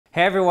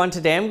Hey everyone,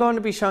 today I'm going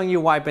to be showing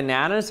you why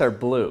bananas are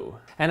blue.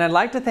 And I'd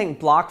like to thank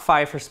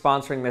BlockFi for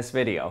sponsoring this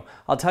video.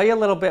 I'll tell you a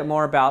little bit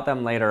more about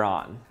them later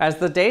on. As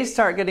the days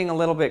start getting a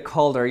little bit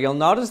colder, you'll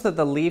notice that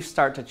the leaves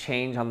start to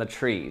change on the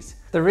trees.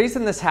 The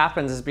reason this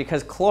happens is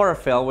because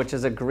chlorophyll, which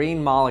is a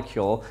green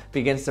molecule,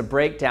 begins to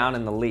break down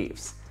in the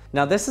leaves.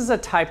 Now this is a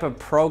type of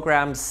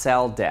programmed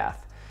cell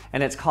death,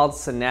 and it's called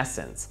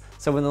senescence.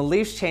 So when the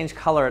leaves change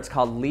color, it's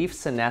called leaf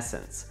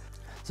senescence.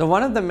 So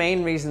one of the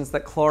main reasons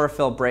that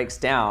chlorophyll breaks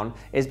down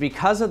is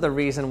because of the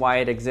reason why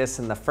it exists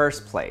in the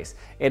first place.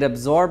 It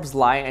absorbs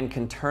light and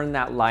can turn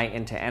that light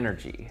into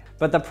energy.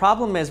 But the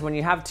problem is when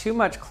you have too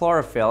much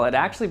chlorophyll, it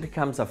actually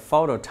becomes a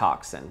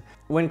phototoxin.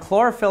 When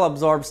chlorophyll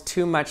absorbs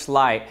too much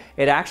light,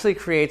 it actually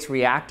creates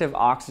reactive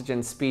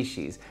oxygen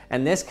species,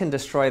 and this can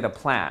destroy the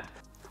plant.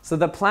 So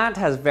the plant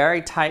has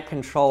very tight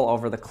control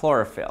over the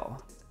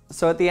chlorophyll.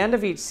 So at the end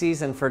of each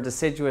season for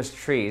deciduous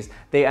trees,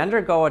 they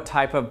undergo a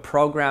type of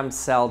programmed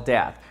cell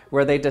death,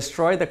 where they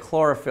destroy the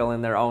chlorophyll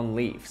in their own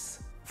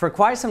leaves. For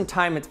quite some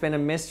time it's been a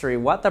mystery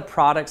what the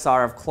products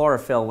are of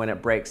chlorophyll when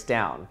it breaks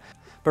down.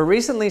 But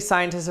recently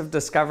scientists have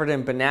discovered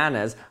in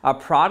bananas a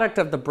product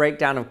of the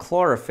breakdown of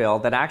chlorophyll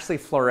that actually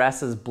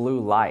fluoresces blue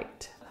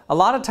light. A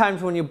lot of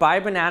times when you buy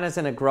bananas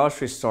in a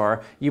grocery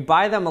store, you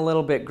buy them a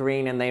little bit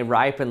green and they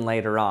ripen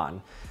later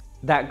on.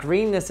 That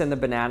greenness in the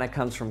banana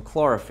comes from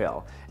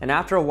chlorophyll, and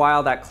after a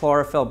while that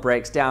chlorophyll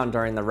breaks down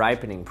during the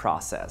ripening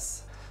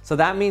process. So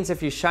that means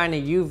if you shine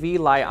a UV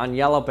light on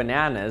yellow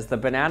bananas, the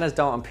bananas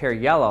don't appear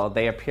yellow,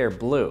 they appear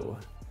blue.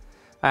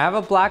 I have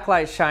a black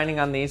light shining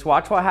on these.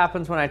 Watch what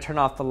happens when I turn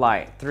off the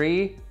light.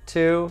 3,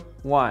 2,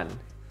 1.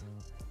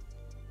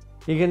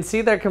 You can see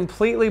they're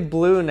completely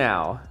blue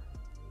now.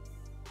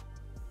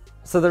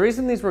 So the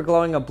reason these were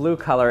glowing a blue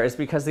color is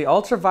because the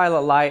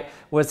ultraviolet light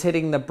was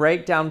hitting the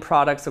breakdown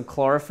products of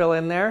chlorophyll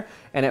in there,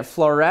 and it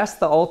fluoresced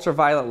the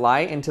ultraviolet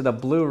light into the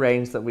blue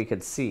range that we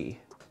could see.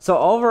 So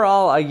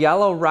overall, a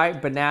yellow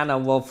ripe banana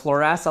will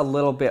fluoresce a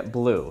little bit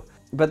blue.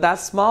 But that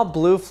small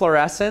blue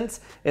fluorescence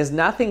is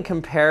nothing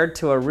compared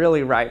to a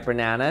really ripe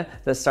banana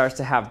that starts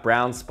to have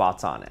brown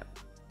spots on it.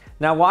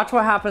 Now watch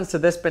what happens to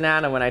this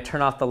banana when I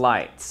turn off the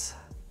lights.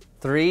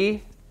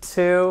 3,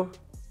 2,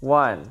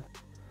 1.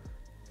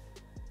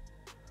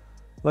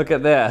 Look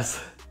at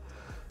this.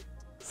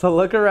 So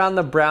look around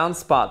the brown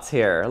spots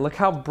here. Look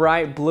how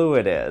bright blue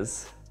it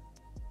is.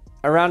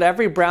 Around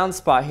every brown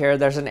spot here,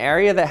 there's an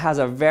area that has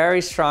a very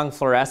strong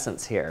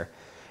fluorescence here.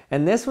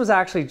 And this was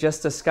actually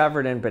just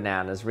discovered in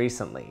bananas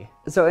recently.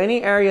 So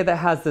any area that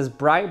has this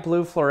bright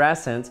blue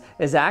fluorescence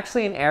is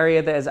actually an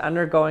area that is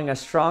undergoing a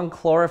strong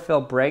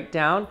chlorophyll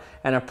breakdown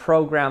and a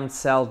programmed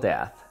cell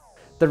death.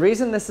 The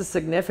reason this is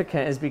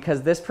significant is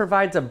because this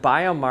provides a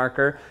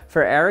biomarker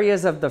for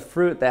areas of the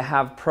fruit that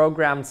have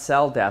programmed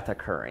cell death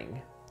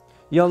occurring.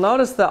 You'll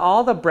notice that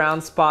all the brown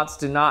spots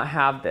do not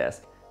have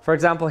this. For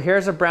example,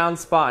 here's a brown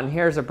spot and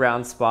here's a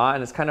brown spot,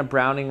 and it's kind of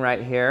browning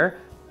right here,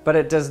 but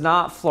it does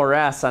not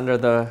fluoresce under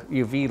the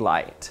UV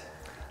light.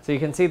 So you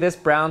can see this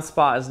brown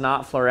spot is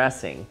not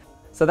fluorescing.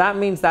 So that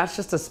means that's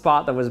just a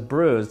spot that was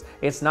bruised.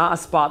 It's not a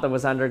spot that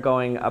was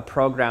undergoing a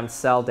programmed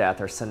cell death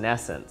or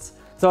senescence.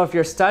 So if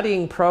you're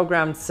studying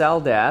programmed cell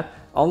death,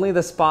 only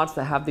the spots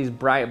that have these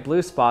bright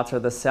blue spots are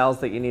the cells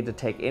that you need to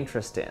take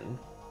interest in.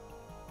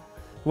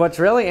 What's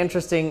really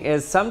interesting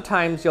is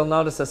sometimes you'll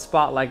notice a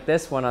spot like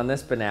this one on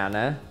this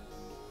banana.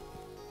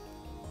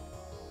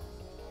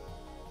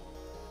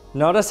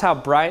 Notice how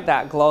bright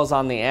that glows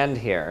on the end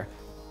here.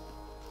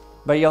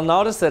 But you'll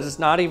notice that it's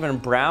not even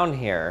brown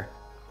here.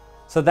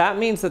 So that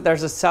means that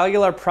there's a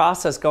cellular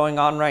process going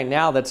on right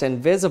now that's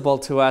invisible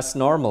to us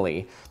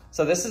normally.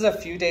 So this is a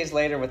few days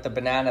later with the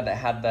banana that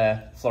had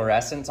the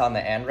fluorescence on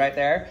the end right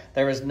there.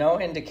 There was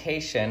no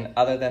indication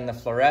other than the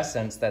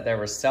fluorescence that there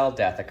was cell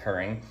death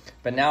occurring.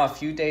 But now a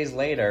few days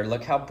later,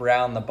 look how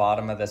brown the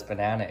bottom of this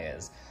banana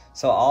is.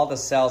 So all the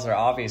cells are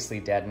obviously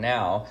dead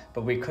now,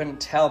 but we couldn't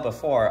tell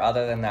before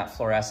other than that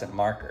fluorescent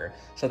marker.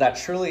 So that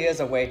truly is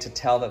a way to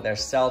tell that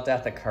there's cell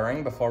death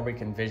occurring before we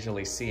can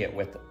visually see it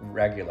with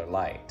regular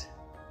light.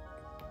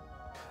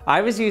 I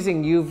was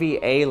using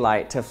UVA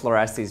light to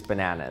fluoresce these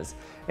bananas.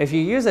 If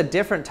you use a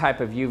different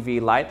type of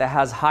UV light that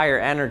has higher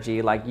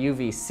energy like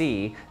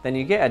UVC, then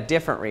you get a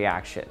different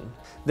reaction.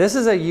 This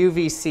is a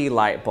UVC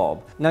light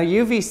bulb. Now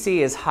UVC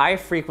is high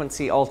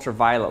frequency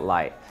ultraviolet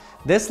light.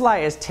 This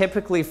light is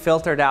typically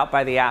filtered out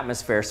by the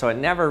atmosphere, so it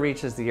never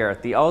reaches the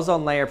earth. The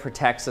ozone layer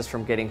protects us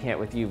from getting hit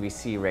with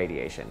UVC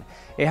radiation.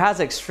 It has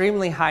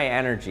extremely high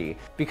energy.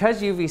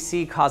 Because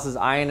UVC causes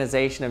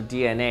ionization of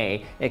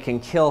DNA, it can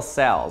kill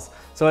cells.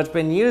 So it's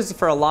been used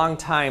for a long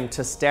time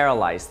to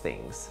sterilize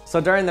things.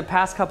 So during the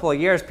past couple of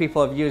years,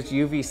 people have used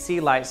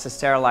UVC lights to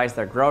sterilize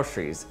their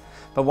groceries.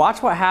 But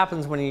watch what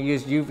happens when you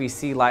use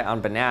UVC light on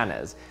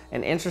bananas.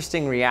 An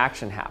interesting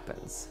reaction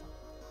happens.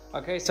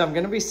 Okay, so I'm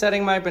gonna be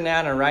setting my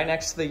banana right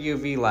next to the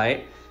UV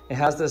light. It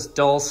has this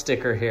dull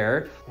sticker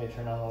here. Okay,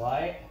 turn on the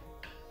light.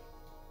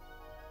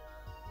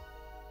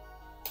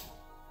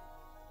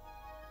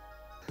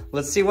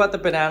 Let's see what the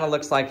banana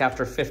looks like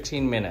after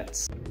 15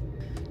 minutes.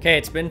 Okay,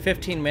 it's been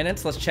 15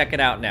 minutes. Let's check it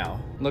out now.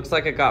 Looks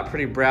like it got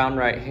pretty brown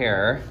right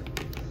here.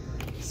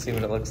 Let's see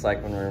what it looks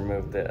like when we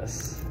remove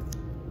this.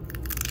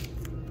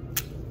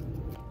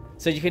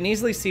 So you can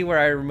easily see where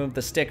I removed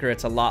the sticker,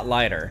 it's a lot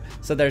lighter.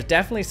 So there's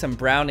definitely some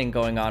browning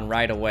going on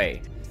right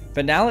away.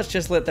 But now let's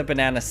just let the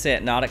banana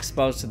sit, not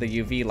exposed to the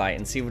UV light,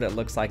 and see what it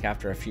looks like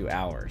after a few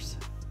hours.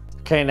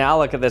 Okay, now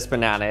look at this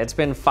banana. It's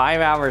been 5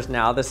 hours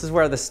now. This is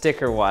where the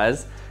sticker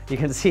was. You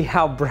can see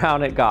how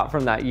brown it got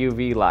from that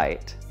UV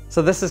light.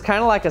 So this is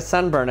kind of like a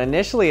sunburn.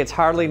 Initially, it's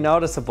hardly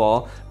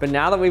noticeable, but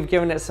now that we've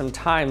given it some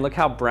time, look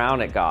how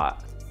brown it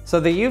got. So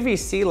the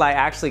UVC light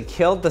actually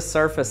killed the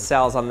surface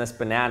cells on this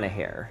banana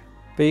here.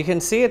 But you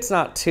can see it's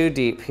not too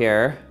deep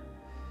here.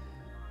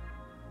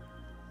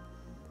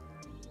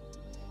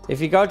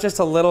 If you go just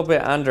a little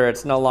bit under,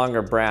 it's no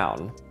longer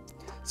brown.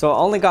 So it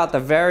only got the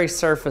very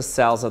surface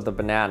cells of the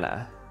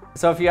banana.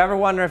 So if you ever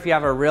wonder if you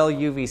have a real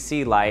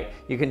UVC light,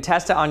 you can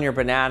test it on your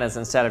bananas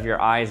instead of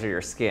your eyes or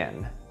your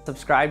skin.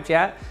 Subscribed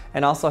yet?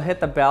 And also hit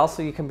the bell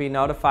so you can be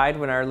notified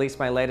when I release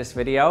my latest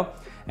video.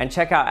 And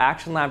check out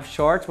Action Lab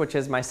Shorts, which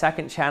is my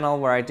second channel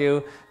where I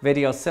do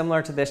videos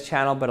similar to this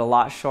channel but a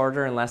lot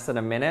shorter in less than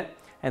a minute.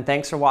 And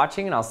thanks for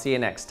watching, and I'll see you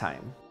next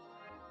time.